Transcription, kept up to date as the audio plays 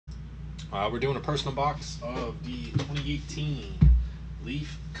We're doing a personal box of the 2018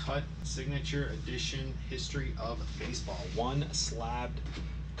 Leaf Cut Signature Edition History of Baseball. One slabbed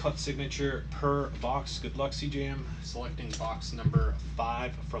cut signature per box. Good luck, CJM. Selecting box number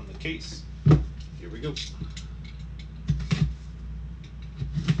 5 from the case. Here we go.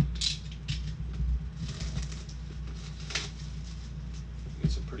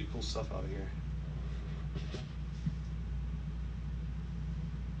 Get some pretty cool stuff out of here.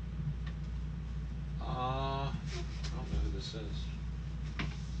 I don't know who this is.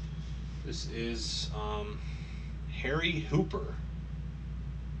 This is Harry Hooper,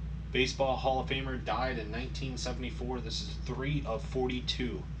 Baseball Hall of Famer, died in 1974. This is 3 of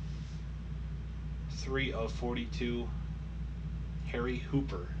 42. 3 of 42. Harry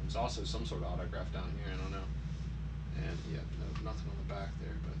Hooper. There's also some sort of autograph down here, I don't know. And yeah, no, nothing on the back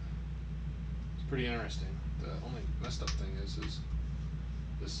there, but it's pretty interesting. The only messed up thing is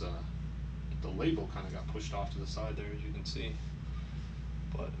this the label kind of got pushed off to the side there, as you can see.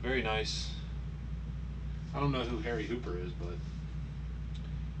 But very nice. I don't know who Harry Hooper is, but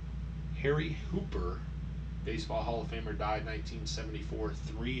Harry Hooper, Baseball Hall of Famer, died 1974,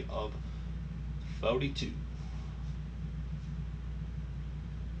 3 of 42.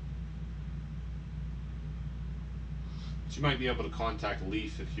 So you might be able to contact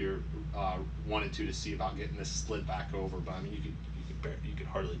Leaf if you wanted to see about getting this slid back over. But I mean, you could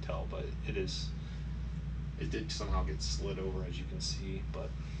hardly tell, but it did somehow get slid over, as you can see. But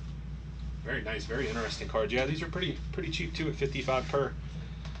very nice, very interesting cards. Yeah, these are pretty cheap too at 55 per.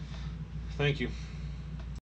 Thank you.